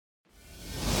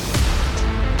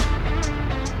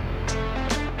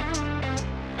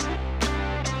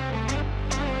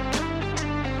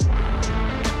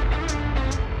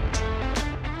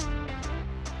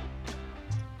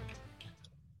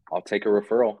take a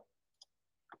referral.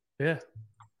 Yeah.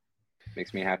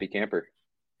 Makes me a happy camper.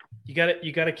 You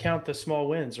got to count the small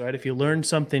wins, right? If you learn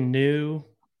something new,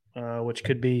 which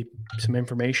could be some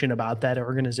information about that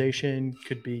organization,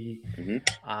 could be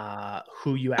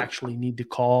who you actually need to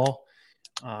call,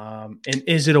 and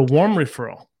is it a warm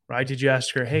referral, right? Did you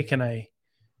ask her, hey, can I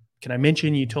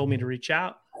mention you told me to reach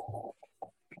out?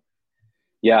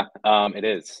 Yeah, it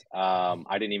is.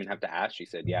 I didn't even have to ask. She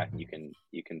said, "Yeah, you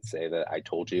can say that I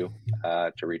told you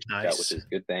to reach out," which Nice. is a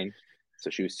good thing. So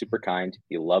she was super kind.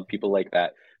 You love people like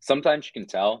that. Sometimes you can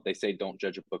tell. They say don't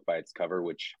judge a book by its cover,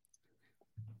 which,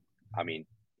 I mean,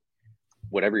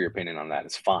 whatever your opinion on that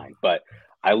is fine. But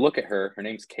I look at her. Her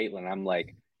name's Caitlin. I'm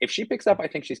like, if she picks up, I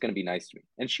think she's going to be nice to me.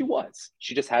 And she was.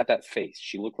 She just had that face.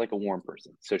 She looked like a warm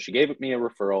person. So she gave me a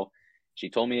referral. She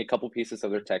told me a couple pieces of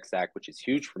their tech stack, which is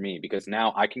huge for me because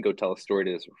now I can go tell a story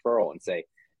to this referral and say,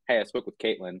 hey, I spoke with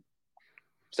Caitlin.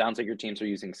 Sounds like your teams are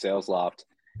using SalesLoft,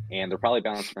 and they're probably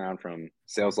bouncing around from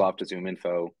SalesLoft to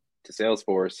ZoomInfo to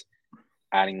Salesforce,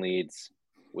 adding leads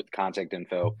with contact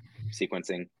info,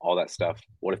 sequencing, all that stuff.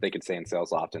 What if they could stay in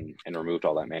SalesLoft and removed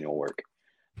all that manual work?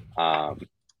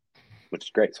 Which is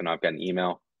great. So now I've got an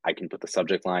email. I can put the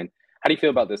subject line. How do you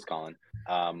feel about this, Collin?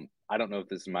 I don't know if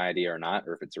this is my idea or not,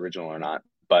 or if it's original or not,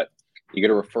 but you get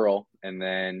a referral and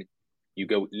then you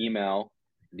go email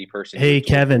the person Hey, you're told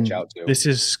to reach Kevin, out to. this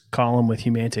is Colin with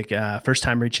Humantic. First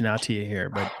time reaching out to you here,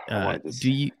 but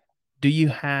do you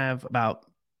have about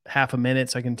half a minute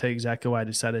so I can tell you exactly why I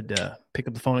decided to pick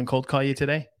up the phone and cold call you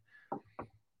today?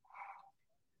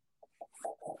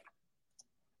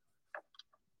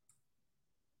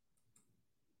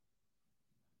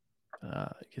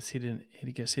 I guess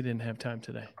he didn't have time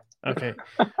today. Okay.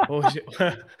 What was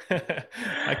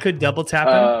I could double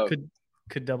tap him.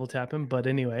 Could double tap him, but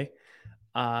anyway.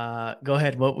 Go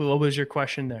ahead. What was your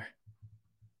question there?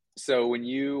 So when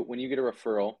you get a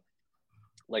referral,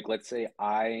 like let's say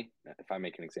if I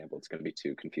make an example, it's going to be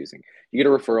too confusing. You get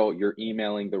a referral, you're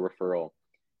emailing the referral,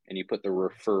 and you put the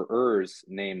referrer's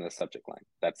name in the subject line.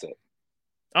 That's it.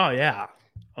 Oh yeah,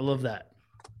 I love that.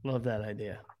 Love that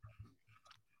idea.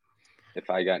 If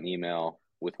I got an email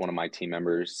with one of my team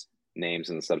members' names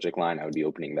in the subject line, I would be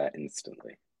opening that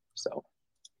instantly. So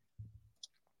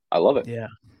I love it. Yeah.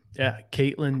 Yeah.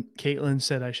 Caitlin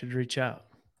said I should reach out.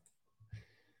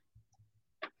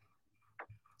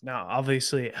 Now,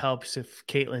 obviously it helps if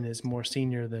Caitlin is more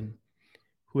senior than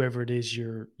whoever it is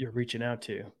you're reaching out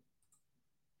to.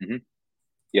 Mm-hmm.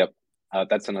 Yep.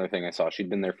 That's another thing I saw. She'd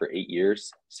been there for 8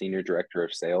 years, senior director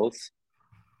of sales.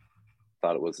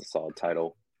 Thought it was a solid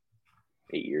title.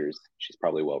 8 years. She's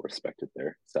probably well respected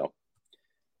there. So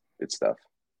good stuff.